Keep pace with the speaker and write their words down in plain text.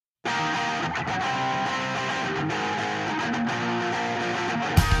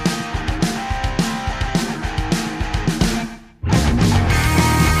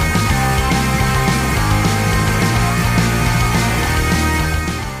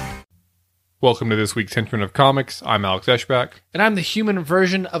Welcome to this week's Henchman of Comics. I'm Alex Eschbach. And I'm the human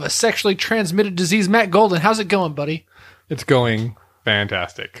version of a sexually transmitted disease, Matt Golden. How's it going, buddy? It's going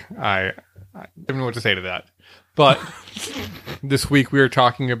fantastic. I don't know what to say to that. But this week we are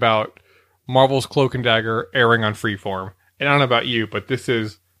talking about Marvel's Cloak and Dagger airing on Freeform. And I don't know about you, but this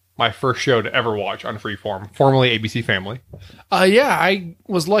is my first show to ever watch on Freeform, formerly ABC Family. Yeah, I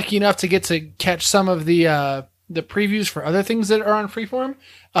was lucky enough to get to catch some of the previews for other things that are on Freeform,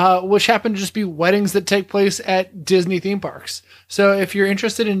 which happen to just be weddings that take place at Disney theme parks. So if you're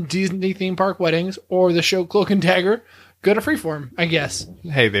interested in Disney theme park weddings or the show Cloak and Dagger, go to Freeform, I guess.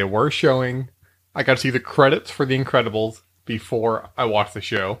 Hey, they were showing. I got to see the credits for The Incredibles before I watched the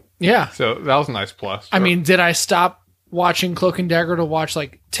show. Yeah. So that was a nice plus. I mean, did I stop watching Cloak and Dagger to watch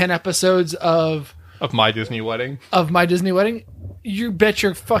like 10 episodes of My Disney Wedding? Of My Disney Wedding? You bet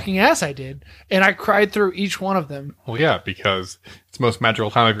your fucking ass I did. And I cried through each one of them. Well, yeah, because it's the most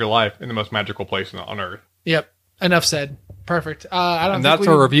magical time of your life in the most magical place on Earth. Yep. Enough said. Perfect. And that's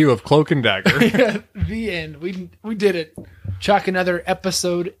our review of Cloak and Dagger. The end. We did it. Chuck another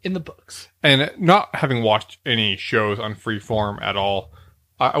episode in the books. And not having watched any shows on Freeform at all,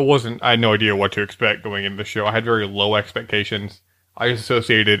 I had no idea what to expect going into the show. I had very low expectations. I just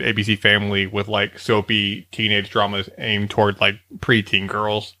associated ABC Family with like soapy teenage dramas aimed toward like preteen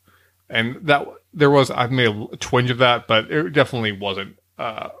girls. And that I've made a twinge of that, but it definitely wasn't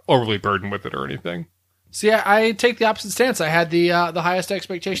overly burdened with it or anything. So yeah, I take the opposite stance. I had the highest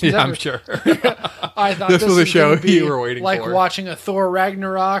expectations ever. I'm sure. I thought this was a show you were waiting for. Like watching a Thor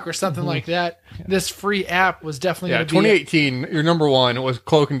Ragnarok or something like that. Yeah. This free app was definitely going to be... 2018, your number one was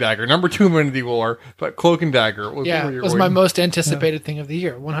Cloak and Dagger. Number two, Infinity War, but Cloak and Dagger was my most anticipated thing of the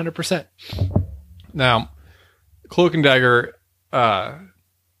year, 100%. Now, Cloak and Dagger,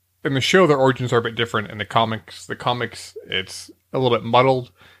 in the show, their origins are a bit different. In the comics, it's a little bit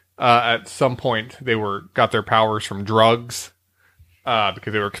muddled. At some point, they got their powers from drugs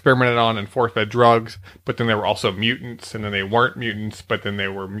because they were experimented on and force-fed drugs. But then they were also mutants, and then they weren't mutants, but then they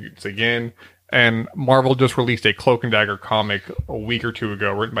were mutants again. And Marvel just released a Cloak and Dagger comic a week or two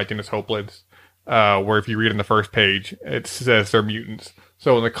ago, written by Dennis Hopelitz, where if you read on the first page, it says they're mutants.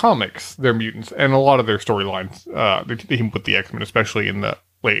 So in the comics, they're mutants, and a lot of their storylines, they can put the X-Men, especially in the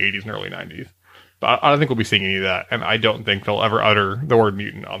late 80s and early 90s. But I don't think we'll be seeing any of that, and I don't think they'll ever utter the word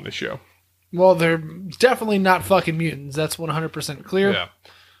mutant on this show. Well, they're definitely not fucking mutants. That's 100% clear. Yeah.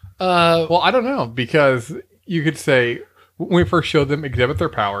 Well, I don't know, because you could say when we first showed them exhibit their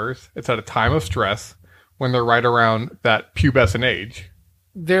powers, it's at a time of stress when they're right around that pubescent age.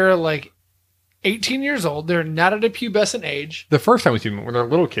 They're like 18 years old. They're not at a pubescent age. The first time we see them, when they're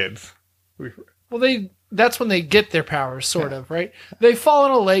little kids. That's when they get their powers, sort of, right? They fall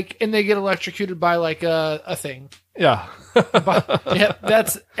in a lake and they get electrocuted by like a thing. Yeah.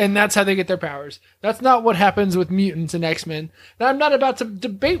 That's how they get their powers. That's not what happens with mutants and X-Men. And I'm not about to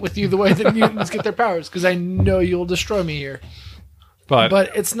debate with you the way that mutants get their powers, because I know you'll destroy me here.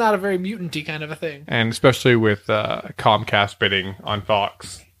 But it's not a very mutant-y kind of a thing. And especially with Comcast bidding on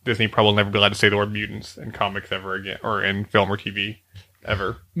Fox, Disney probably will never be allowed to say the word mutants in comics ever again, or in film or TV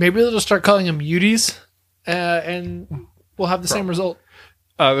ever. Maybe they'll just start calling them muties. And we'll have the same result.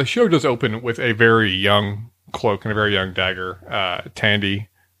 The show does open with a very young Cloak and a very young Dagger. Tandy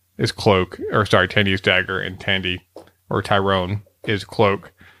is Dagger, and Tandy, or Tyrone, is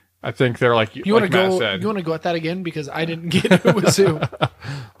Cloak. I think they're like Matt said. You want to go at that again? Because I didn't get who was who.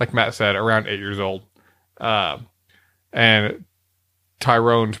 Like Matt said, around 8 years old. And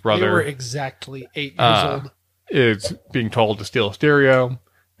Tyrone's brother... They were exactly 8 years old. Is being told to steal a stereo,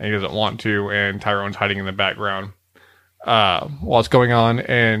 and he doesn't want to, and Tyrone's hiding in the background while it's going on,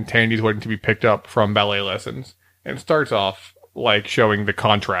 and Tandy's waiting to be picked up from ballet lessons. And it starts off like showing the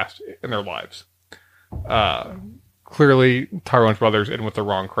contrast in their lives. Clearly, Tyrone's brother's in with the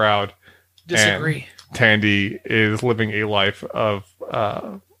wrong crowd. Disagree. And Tandy is living a life of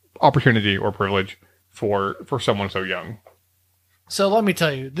opportunity or privilege for someone so young. So let me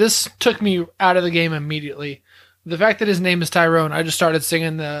tell you, this took me out of the game immediately. The fact that his name is Tyrone, I just started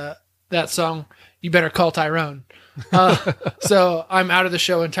singing that song, You Better Call Tyrone. So I'm out of the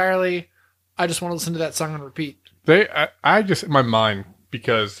show entirely. I just want to listen to that song on repeat. I just, in my mind,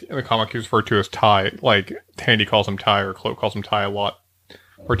 because in the comic he's referred to as Ty, like Tandy calls him Ty, or Cloak calls him Ty a lot.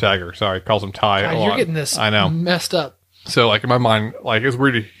 Or Dagger, sorry, calls him Ty a lot. You're getting this messed up. So like in my mind, like it's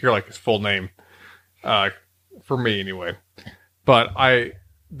weird to hear like his full name. For me anyway. But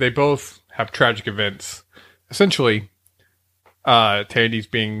they both have tragic events. Essentially, Tandy's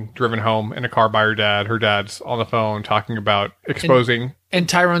being driven home in a car by her dad. Her dad's on the phone talking about exposing. And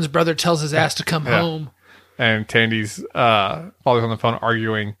Tyrone's brother tells his ass to come home. And Tandy's father's on the phone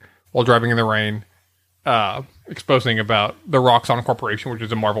arguing while driving in the rain, exposing about the Roxxon Corporation, which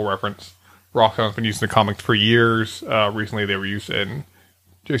is a Marvel reference. Roxxon's been used in the comics for years. Recently, they were used in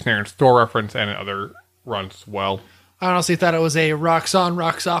Jason Aaron's Thor reference and in other runs as well. I honestly thought it was a rocks on,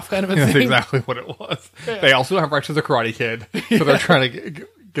 rocks off kind of a That's thing. exactly what it was. Yeah. They also have rights to the Karate Kid, so they're trying to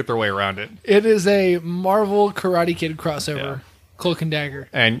get their way around it. It is a Marvel Karate Kid crossover. Yeah. Cloak and Dagger.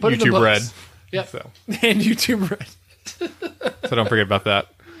 And Put it in the YouTube Red. books. Yep. So. And YouTube Red. So don't forget about that.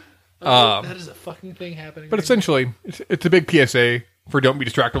 That is a fucking thing happening. But essentially, it's a big PSA for don't be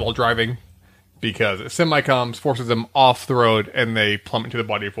distracted while driving, because a semi comes, forces them off the road, and they plummet into the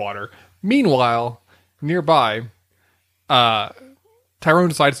body of water. Meanwhile, nearby, Tyrone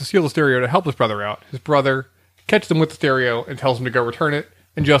decides to steal the stereo to help his brother out. His brother catches him with the stereo and tells him to go return it,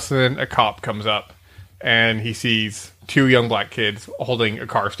 and just then a cop comes up, and he sees two young black kids holding a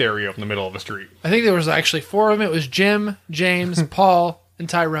car stereo in the middle of the street. I think there was actually four of them. It was Jim, James, Paul, and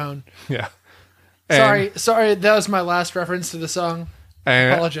Tyrone. Yeah. Sorry, that was my last reference to the song.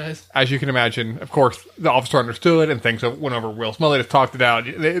 And apologize. As you can imagine, of course, the officer understood and things went over real smoothly. They just talked it out.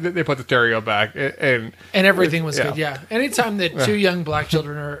 They put the stereo back, and everything was good. Yeah. Anytime that two young black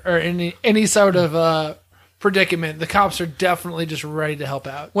children are in any sort of predicament, the cops are definitely just ready to help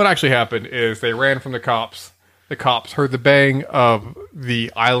out. What actually happened is they ran from the cops. The cops heard the bang of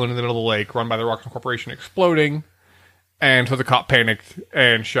the island in the middle of the lake run by the Roxxon Corporation exploding. And so the cop panicked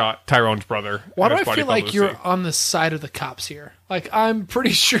and shot Tyrone's brother. Why do I feel like you're on the side of the cops here? Like, I'm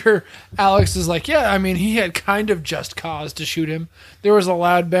pretty sure Alex is like, yeah, I mean, he had kind of just cause to shoot him. There was a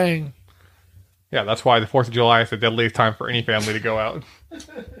loud bang. Yeah, that's why the 4th of July is the deadliest time for any family to go out.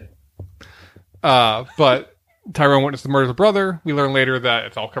 But Tyrone witnessed the murder of his brother. We learn later that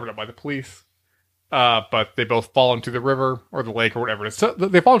it's all covered up by the police. But they both fall into the river or the lake or whatever it is. So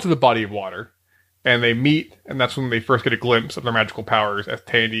they fall into the body of water. And they meet, and that's when they first get a glimpse of their magical powers as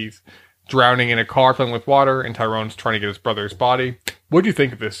Tandy's drowning in a car filling with water, and Tyrone's trying to get his brother's body. What do you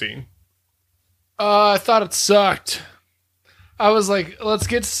think of this scene? I thought it sucked. I was like, let's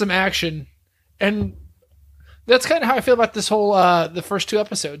get to some action. And that's kind of how I feel about this whole, the first two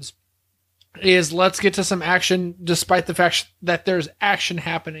episodes. Is let's get to some action, despite the fact that there's action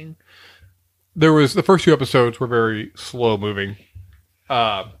happening. The first two episodes were very slow moving.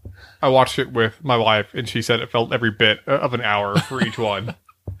 I watched it with my wife, and she said it felt every bit of an hour for each one.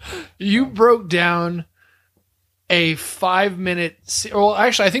 You broke down a 5-minute... Well,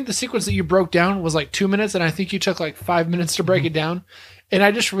 actually, I think the sequence that you broke down was like 2 minutes, and I think you took like 5 minutes to break it down. And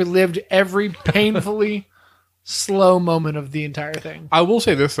I just relived every painfully slow moment of the entire thing. I will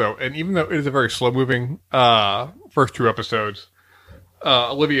say this, though, and even though it is a very slow-moving first two episodes,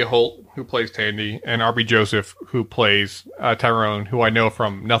 Olivia Holt, who plays Tandy, and R.B. Joseph, who plays Tyrone, who I know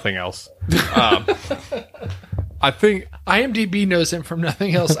from nothing else. I think IMDb knows him from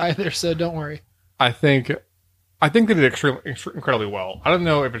nothing else either, so don't worry. I think they did incredibly well. I don't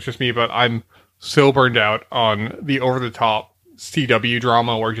know if it's just me, but I'm so burned out on the over-the-top CW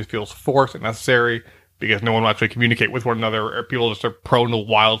drama where it just feels forced and necessary because no one will actually communicate with one another, or people just are prone to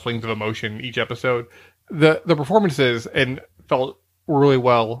wild flings of emotion each episode. The performances felt really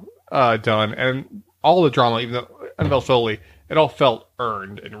well done, and all the drama, even though Annabelle solely, it all felt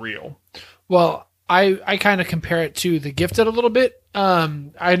earned and real. Well, I kind of compare it to The Gifted a little bit.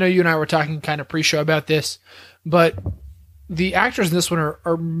 I know you and I were talking kind of pre-show about this, but the actors in this one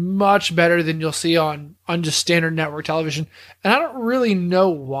are much better than you'll see on just standard network television, and I don't really know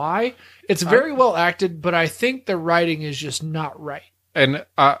why. It's very well acted, but I think the writing is just not right. And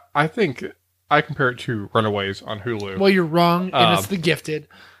I think I compare it to Runaways on Hulu. Well, you're wrong, and it's The Gifted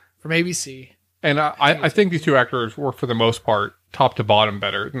from ABC. And I think these two actors were, for the most part, top to bottom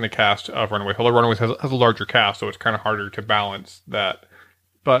better than the cast of Runaways. Although Runaways has a larger cast, so it's kind of harder to balance that.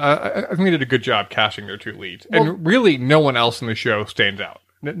 But I think they did a good job casting their two leads. Well, and really, no one else in the show stands out.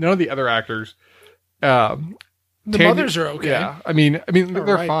 None of the other actors. The mothers are okay. Yeah, I mean,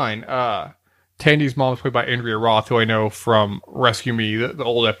 they're fine. Tandy's mom is played by Andrea Roth, who I know from Rescue Me, the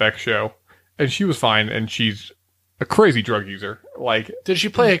old FX show. And she was fine, and she's a crazy drug user. Like, did she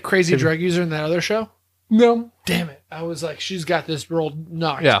play a crazy drug user in that other show? No. Damn it. I was like, she's got this role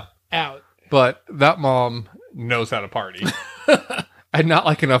knocked out. But that mom knows how to party. And not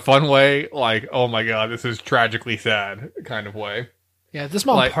like in a fun way, like, oh my God, this is tragically sad kind of way. Yeah, this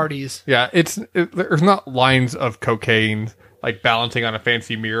mom parties. Yeah, there's not lines of cocaine, like balancing on a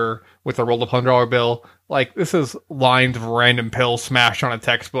fancy mirror with a rolled up $100 bill. Like, this is lines of random pills smashed on a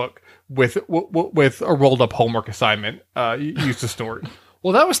textbook with a rolled up homework assignment used to snort.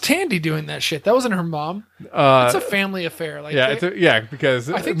 Well, that was Tandy doing that shit. That wasn't her mom. It's a family affair. Like, because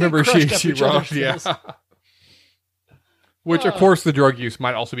I think remember they she crushed up each rolled, other's yeah. tails. Which of course the drug use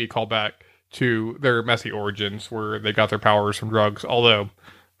might also be a callback to their messy origins, where they got their powers from drugs. Although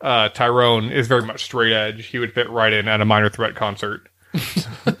Tyrone is very much straight edge, he would fit right in at a Minor Threat concert.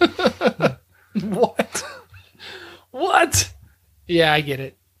 What? What? Yeah, I get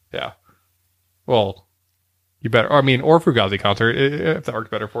it. Yeah. Well, you better. I mean, or Fugazi concert if that works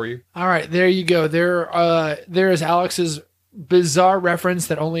better for you. All right, there you go. There is Alex's bizarre reference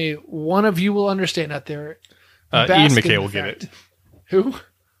that only one of you will understand out there. Ian Bask in McKay the will get fact. it. Who?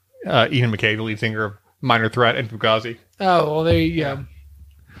 Ian McKay, the lead singer of Minor Threat and Fugazi. Oh, well, there you go.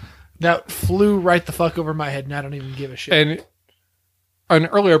 That flew right the fuck over my head, and I don't even give a shit. And on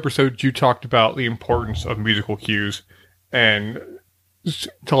earlier episodes, you talked about the importance of musical cues and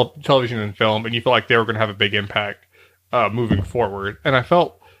television and film, and you felt like they were going to have a big impact moving forward. And I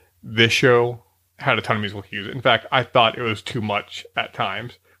felt this show had a ton of musical cues. In fact, I thought it was too much at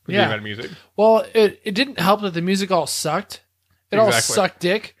times with the amount of music. Well, it didn't help that the music all sucked. It all sucked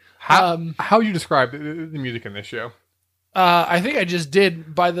dick. How would you describe the music in this show? I think I just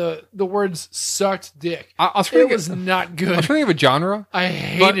did by the words "sucked dick." It was not I was good. trying to think of a genre. I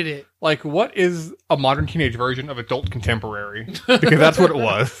hated it. Like, what is a modern teenage version of adult contemporary? Because that's what it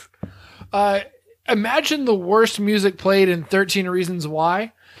was. Imagine the worst music played in 13 Reasons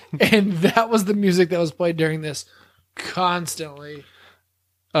Why, and that was the music that was played during this constantly.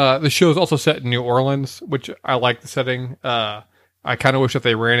 The show is also set in New Orleans, which I like the setting. I kind of wish that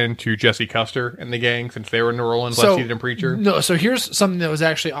they ran into Jesse Custer and the gang, since they were in New Orleans last season in Preacher. No, so here's something that was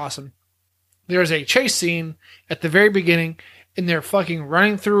actually awesome. There's a chase scene at the very beginning, and they're fucking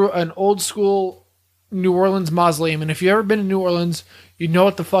running through an old school New Orleans mausoleum. And if you've ever been to New Orleans, you know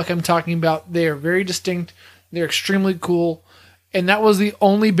what the fuck I'm talking about. They are very distinct. They're extremely cool. And that was the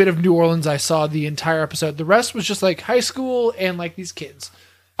only bit of New Orleans I saw the entire episode. The rest was just like high school and like these kids.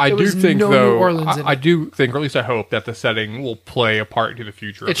 I do think, no though, New Orleans in I it. do think, or at least I hope, that the setting will play a part into the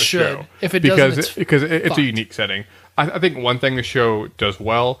future of It the should. show. If it doesn't, because it's fucked. a unique setting. I think one thing the show does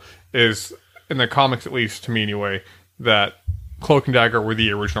well is, in the comics at least, to me anyway, that Cloak and Dagger were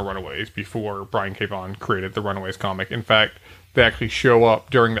the original Runaways before Brian K. Vaughan created the Runaways comic. In fact, they actually show up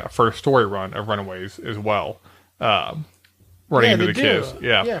during that first story run of Runaways as well, running into the kids.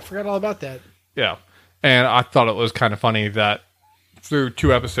 Yeah, I forgot all about that. yeah. And I thought it was kind of funny that through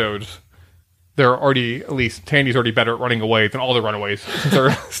 2 episodes, they're already, at least Tandy's already better at running away than all the Runaways,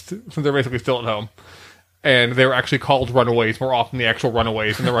 since they're basically still at home. And they were actually called Runaways more often than the actual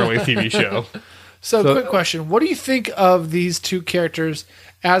Runaways in the Runaways TV show. So, quick question. What do you think of these two characters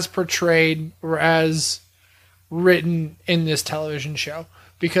as portrayed or as written in this television show?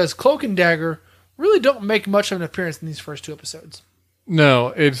 Because Cloak and Dagger really don't make much of an appearance in these first 2 episodes. No,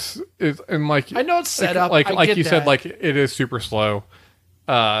 it's and like, I know it's set up. Like I get you said, that. like, it is super slow.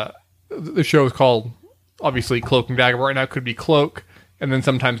 The show is called, obviously, Cloak and Dagger. Right now it could be Cloak and then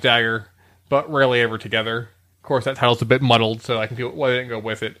sometimes Dagger, but rarely ever together. Of course, that title's a bit muddled, so I can see why they didn't go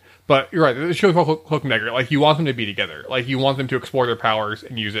with it. But you're right, the show's called Cloak and Dagger. Like, you want them to be together. Like, you want them to explore their powers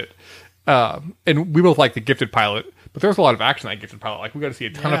and use it. And we both like the Gifted pilot, but there's a lot of action in that Gifted pilot. Like, we got to see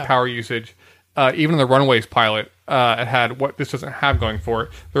a ton of power usage. Even in the Runaways pilot, it had what this doesn't have going for it.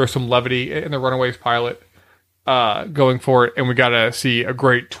 There was some levity in the Runaways pilot going for it, and we got to see a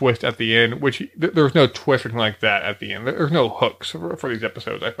great twist at the end, which there was no twist or anything like that at the end. There's no hooks for these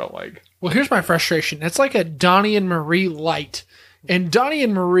episodes, I felt like. Well, here's my frustration. It's like a Donnie and Marie light. And Donnie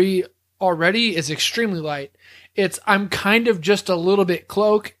and Marie already is extremely light. It's I'm kind of just a little bit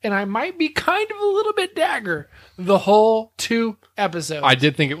Cloak, and I might be kind of a little bit Dagger the whole 2 episodes. I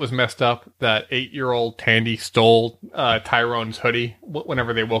did think it was messed up that 8-year-old Tandy stole Tyrone's hoodie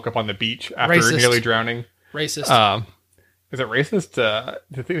whenever they woke up on the beach after Racist. nearly drowning. Racist. Is it racist?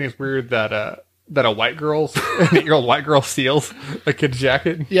 The thing is weird that an 8-year-old white girl steals a kid's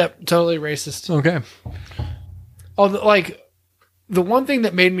jacket. Yep, totally racist. Okay. Although, like, the one thing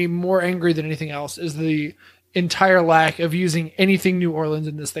that made me more angry than anything else is the entire lack of using anything New Orleans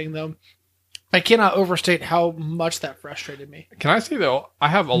in this thing, though. I cannot overstate how much that frustrated me. Can I say though, I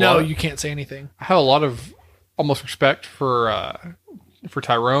have a lot. No, you can't say anything. I have a lot of almost respect for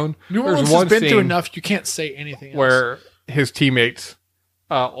Tyrone. New Orleans has been through enough. You can't say anything else. Where his teammates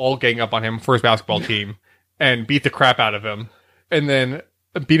all gang up on him for his basketball team and beat the crap out of him, and then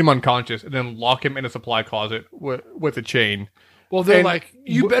beat him unconscious, and then lock him in a supply closet with a chain. Well, they're And like,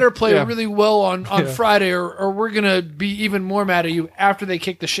 you better play yeah. really well on Friday, or we're gonna be even more mad at you after they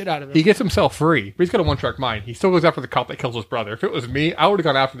kick the shit out of him. He gets himself free, but he's got a one-track mind. He still goes after the cop that kills his brother. If it was me, I would have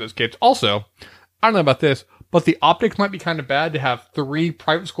gone after those kids. Also, I don't know about this, but the optics might be kind of bad to have 3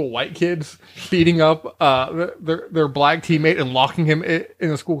 private school white kids beating up their black teammate and locking him in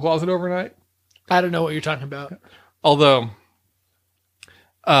the school closet overnight. I don't know what you're talking about. Although,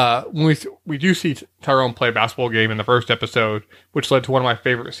 when we do see Tyrone play a basketball game in the first episode, which led to one of my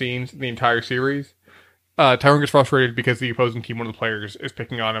favorite scenes in the entire series. Tyrone gets frustrated because the opposing team, one of the players, is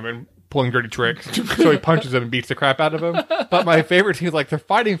picking on him and pulling dirty tricks. So he punches him and beats the crap out of him. But my favorite team is like, they're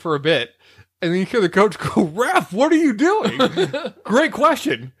fighting for a bit. And then you hear the coach go, "Ref, what are you doing?" Great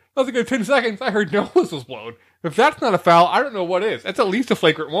question. That was a good 10 seconds. I heard no whistles blown. If that's not a foul, I don't know what is. That's at least a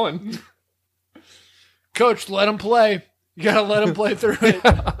flagrant one. Coach, let him play. You gotta let him play through it.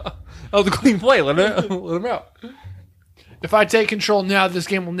 That was a clean play. Let him out. If I take control now, this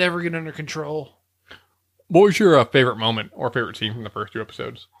game will never get under control. What was your favorite moment or favorite scene from the first 2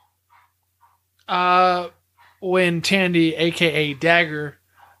 episodes? When Tandy, aka Dagger,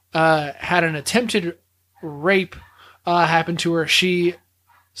 had an attempted rape happen to her, she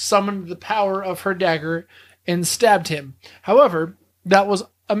summoned the power of her dagger and stabbed him. However, that was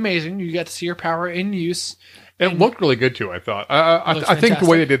amazing. You got to see her power in use. It looked really good too, I thought. I think the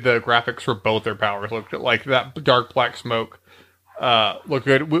way they did the graphics for both their powers looked like that dark black smoke looked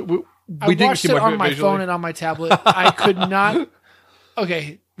good. I watched it on my phone and on my tablet. I could not.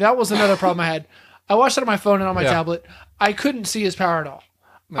 Okay, that was another problem I had. I watched it on my phone and on my tablet. I couldn't see his power at all.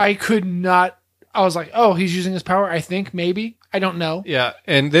 No. I could not. I was like, oh, he's using his power, I think, maybe. I don't know. Yeah,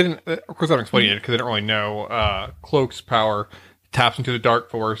 and they didn't, of course, I don't explain it because they don't really know. Cloak's power taps into the Dark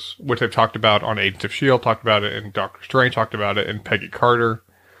Force, which they've talked about on Agents of S.H.I.E.L.D., talked about it, and Doctor Strange talked about it, and Peggy Carter.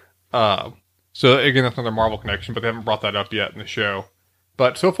 So, again, that's another Marvel connection, but they haven't brought that up yet in the show.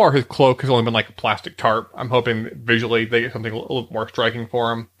 But so far, his cloak has only been like a plastic tarp. I'm hoping visually they get something a little more striking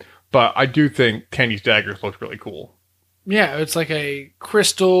for him. But I do think Tandy's daggers look really cool. Yeah, it's like a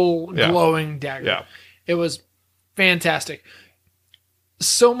crystal glowing dagger. Yeah. It was fantastic.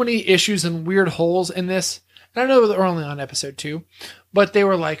 So many issues and weird holes in this. And I know that we're only on episode 2, but they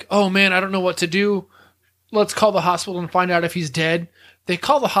were like, oh man, I don't know what to do. Let's call the hospital and find out if he's dead. They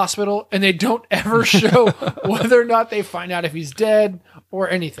call the hospital and they don't ever show whether or not they find out if he's dead or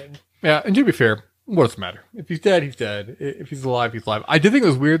anything. Yeah, and to be fair, what does it matter? If he's dead, he's dead. If he's alive, he's alive. I did think it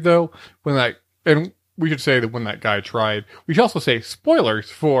was weird though, and we should say that when that guy tried, we should also say spoilers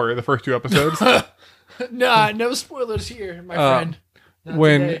for the first 2 episodes. Nah, no spoilers here, my friend. Not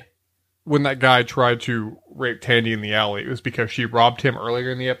today. When that guy tried to rape Tandy in the alley, it was because she robbed him earlier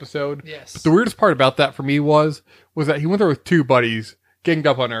in the episode. Yes. But the weirdest part about that for me was that he went there with 2 buddies, ganged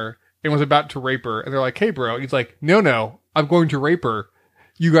up on her, and was about to rape her. And they're like, hey, bro. And he's like, no, I'm going to rape her.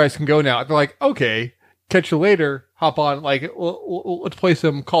 You guys can go now. And they're like, okay, catch you later. Hop on. Like, let's play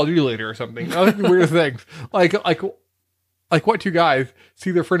some Call of Duty later or something. That was the weirdest things. Like what 2 guys see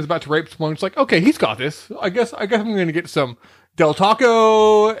their friend is about to rape someone. It's like, okay, he's got this. I guess I'm going to get some Del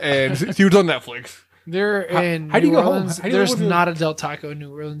Taco and see what's on Netflix. They're in how do you New go Orleans. home? There's not a Del Taco in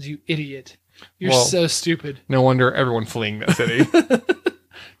New Orleans, you idiot. You're so stupid. No wonder everyone's fleeing that city.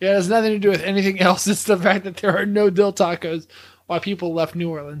 Yeah, it has nothing to do with anything else. It's the fact that there are no Del Tacos while people left New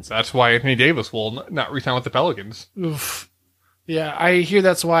Orleans. That's why Anthony Davis will not resign with the Pelicans. Oof. Yeah, I hear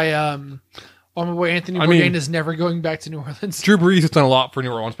that's why my boy Anthony Bourdain is never going back to New Orleans. Drew Brees has done a lot for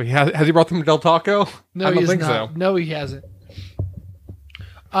New Orleans, but has he brought them to Del Taco? No, I don't think not. so. No, he hasn't.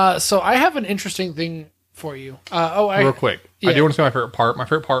 So I have an interesting thing for you. Real quick. Yeah. I do want to say my favorite part. My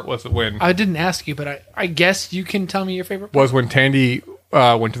favorite part was when... I didn't ask you, but I guess you can tell me your favorite part. Was when Tandy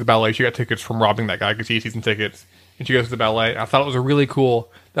went to the ballet. She got tickets from robbing that guy because he had season tickets. And she goes to the ballet. I thought it was really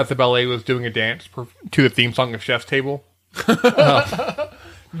cool that the ballet was doing a dance to the theme song of Chef's Table.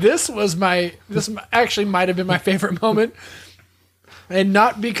 This actually might have been my favorite moment. And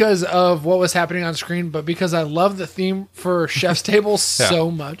not because of what was happening on screen, but because I love the theme for Chef's Table so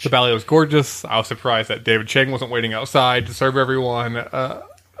much. The ballet was gorgeous. I was surprised that David Chang wasn't waiting outside to serve everyone a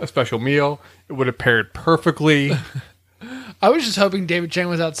special meal. It would have paired perfectly. I was just hoping David Chang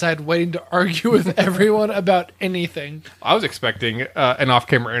was outside waiting to argue with everyone about anything. I was expecting an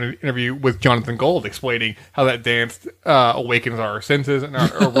off-camera interview with Jonathan Gold explaining how that dance awakens our senses and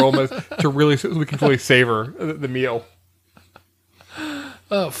our aromas so we can fully savor the meal.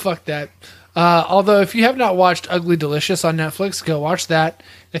 Oh, fuck that. Although, if you have not watched Ugly Delicious on Netflix, go watch that.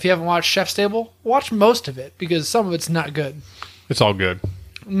 If you haven't watched Chef's Table, watch most of it, because some of it's not good. It's all good.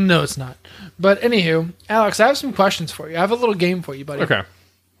 No, it's not. But anywho, Alex, I have some questions for you. I have a little game for you, buddy. Okay.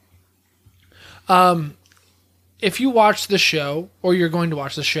 if you watch the show or you're going to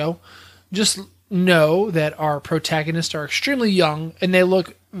watch the show, just know that our protagonists are extremely young and they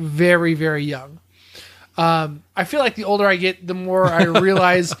look very, very young. I feel like the older I get, the more I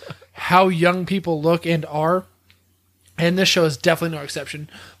realize how young people look and are. And this show is definitely no exception.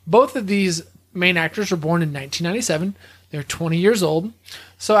 Both of these main actors were born in 1997. They're 20 years old.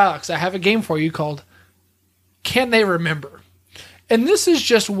 So, Alex, I have a game for you called Can They Remember? And this is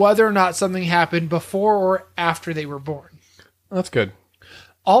just whether or not something happened before or after they were born. That's good.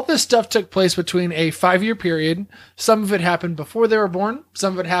 All this stuff took place between a 5-year period. Some of it happened before they were born.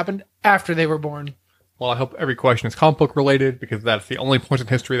 Some of it happened after they were born. Well, I hope every question is comic book related because that's the only point in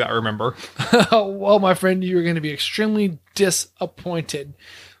history that I remember. Well, my friend, you're going to be extremely disappointed.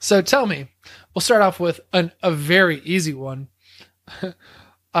 So tell me, we'll start off with a very easy one.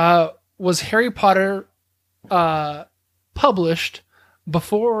 Was Harry Potter published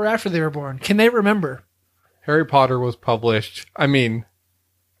before or after they were born? Can they remember? Harry Potter was published. I mean,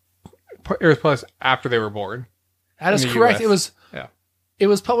 it was published after they were born. That is in the correct. US. It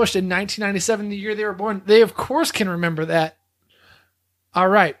was published in 1997, the year they were born. They, of course, can remember that. All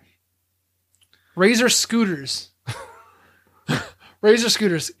right. Razor scooters. Razor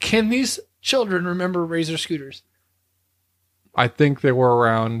scooters. Can these children remember Razor scooters? I think they were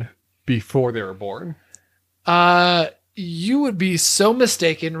around before they were born. You would be so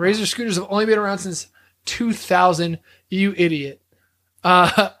mistaken. Razor scooters have only been around since 2000. You idiot.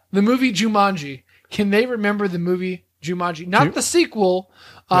 The movie Jumanji. Can they remember the movie Jumanji? Not the sequel,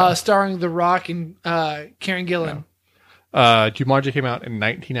 starring The Rock and Karen Gillan. Jumanji came out in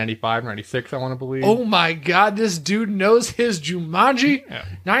 1995, 96, I want to believe. Oh my God, this dude knows his Jumanji. Yeah.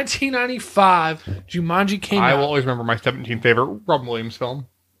 1995, Jumanji came I out. will always remember my 17th favorite Robin Williams film.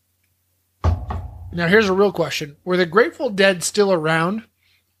 Now here's a real question. Were the Grateful Dead still around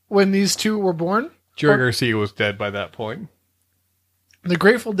when these two were born? Jerry Garcia was dead by that point. The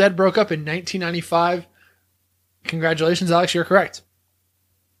Grateful Dead broke up in 1995. Congratulations, Alex, you're correct.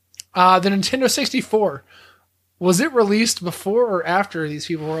 The Nintendo 64, was it released before or after these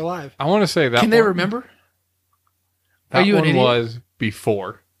people were alive? I want to say that Can they remember? That Are you an one idiot? was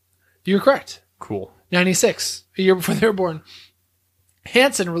before. You're correct. Cool. 96, a year before they were born.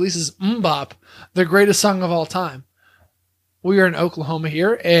 Hanson releases MMMBop, the greatest song of all time. We are in Oklahoma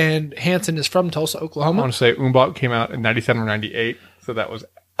here, and Hanson is from Tulsa, I Oklahoma. want to say MMMBop came out in 97 or 98, so that was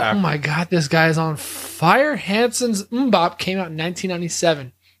Oh after. my God, this guy is on fire. Hanson's MMMBop came out in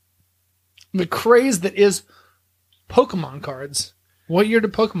 1997. The craze that is Pokemon cards. What year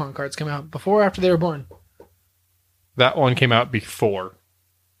did Pokemon cards come out? Before or after they were born? That one came out before.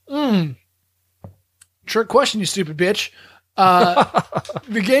 Trick question, you stupid bitch.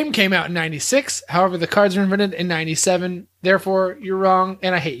 The game came out in 96. However, the cards were invented in 97. Therefore, you're wrong,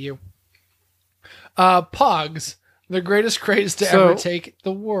 and I hate you. Pogs, the greatest craze to ever take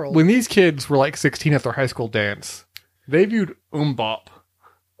the world. When these kids were like 16 at their high school dance, they viewed MMMBop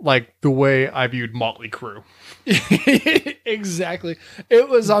like the way I viewed Motley Crue. Exactly. It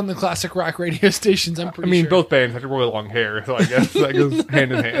was on the classic rock radio stations, I'm pretty sure. Both bands had really long hair, so I guess that goes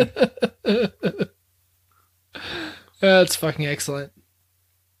hand in hand. That's fucking excellent.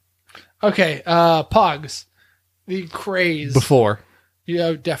 Okay, Pogs. The craze. Before.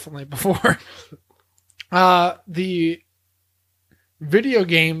 Yeah, definitely before. The video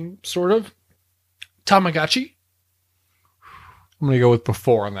game, sort of. Tamagotchi. I'm going to go with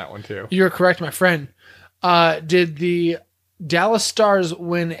before on that one, too. You're correct, my friend. Did the Dallas Stars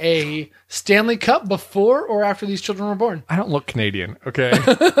win a Stanley Cup before or after these children were born? I don't look Canadian, okay?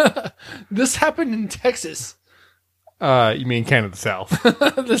 This happened in Texas. You mean Canada South.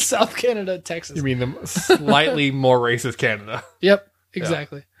 The South Canada, Texas. You mean the slightly more racist Canada. Yep,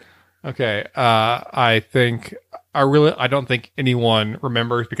 exactly. Okay, I don't think anyone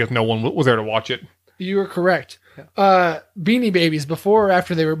remembers because no one was there to watch it. You were correct. Beanie Babies, before or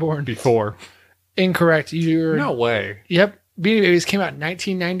after they were born? Before. Incorrect. You're No way. Yep. Beanie Babies came out in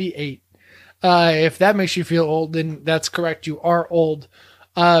 1998. If that makes you feel old, then that's correct. You are old.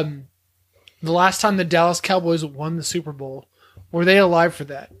 The last time the Dallas Cowboys won the Super Bowl, were they alive for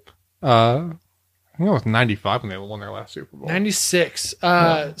that? I think it was 95 when they won their last Super Bowl. 96.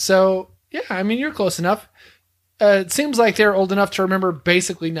 So, yeah, I mean, you're close enough. It seems like they're old enough to remember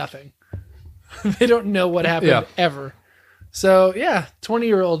basically nothing. They don't know what happened ever. So, yeah,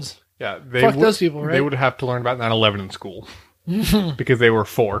 20-year-olds. Yeah, Fuck those people, right? They would have to learn about 9/11 in school because they were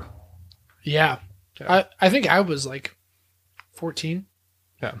 4. Yeah. I think I was like 14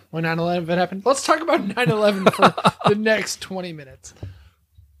 when 9/11 happened. Let's talk about 9/11 for the next 20 minutes.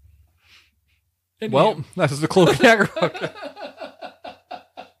 Well, that's the Cloak and Dagger.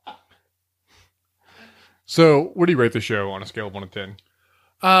 So, what do you rate the show on a scale of 1 to 10?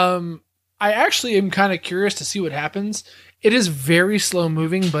 I actually am kind of curious to see what happens. It is very slow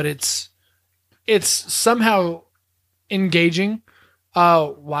moving, but it's somehow engaging,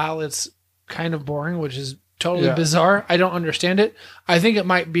 while it's kind of boring, which is totally bizarre. I don't understand it. I think it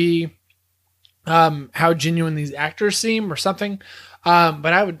might be how genuine these actors seem or something.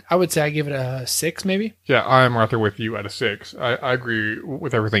 But I would say I give it a 6, maybe. Yeah, I'm right there with you at a 6. I agree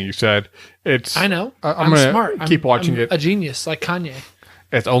with everything you said. I know. I'm smart. Keep watching it. A genius like Kanye.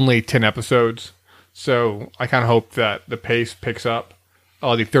 It's only 10 episodes, so I kind of hope that the pace picks up.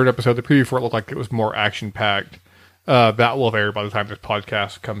 The third episode, the preview for it looked like it was more action-packed. That will have aired by the time this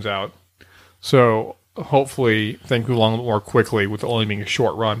podcast comes out. So hopefully things move along a little more quickly with it only being a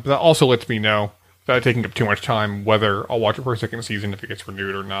short run. But that also lets me know that it's taking up too much time, whether I'll watch it for a second season if it gets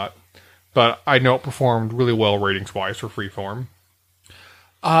renewed or not. But I know it performed really well ratings-wise for Freeform.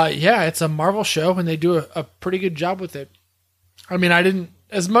 Yeah, it's a Marvel show, and they do a pretty good job with it. I mean, I didn't...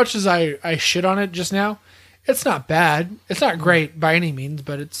 As much as I shit on it just now, it's not bad. It's not great by any means,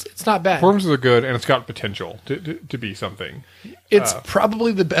 but it's not bad. Performances are good, and it's got potential to be something. It's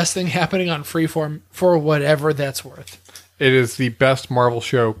probably the best thing happening on Freeform for whatever that's worth. It is the best Marvel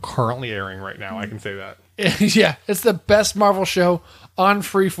show currently airing right now. I can say that. Yeah, it's the best Marvel show on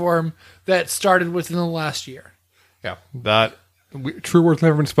Freeform that started within the last year. Yeah, true words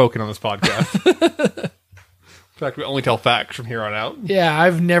never been spoken on this podcast. In fact, we only tell facts from here on out. Yeah,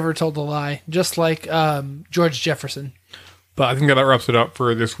 I've never told a lie, just like George Jefferson. But I think that wraps it up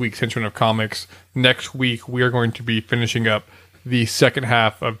for this week's Henchman of Comics. Next week, we are going to be finishing up the second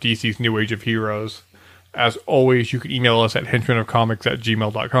half of DC's New Age of Heroes. As always, you can email us at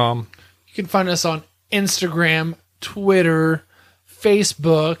henchmanofcomics@gmail.com. You can find us on Instagram, Twitter,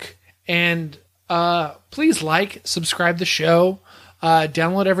 Facebook, and please subscribe the show.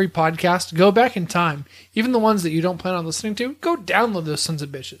 Download every podcast. Go back in time. Even the ones that you don't plan on listening to, go download those sons of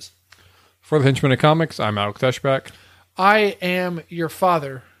bitches. For the Henchman of Comics, I'm Alex Eschbach. I am your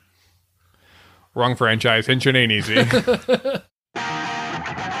father. Wrong franchise. Henshin ain't easy.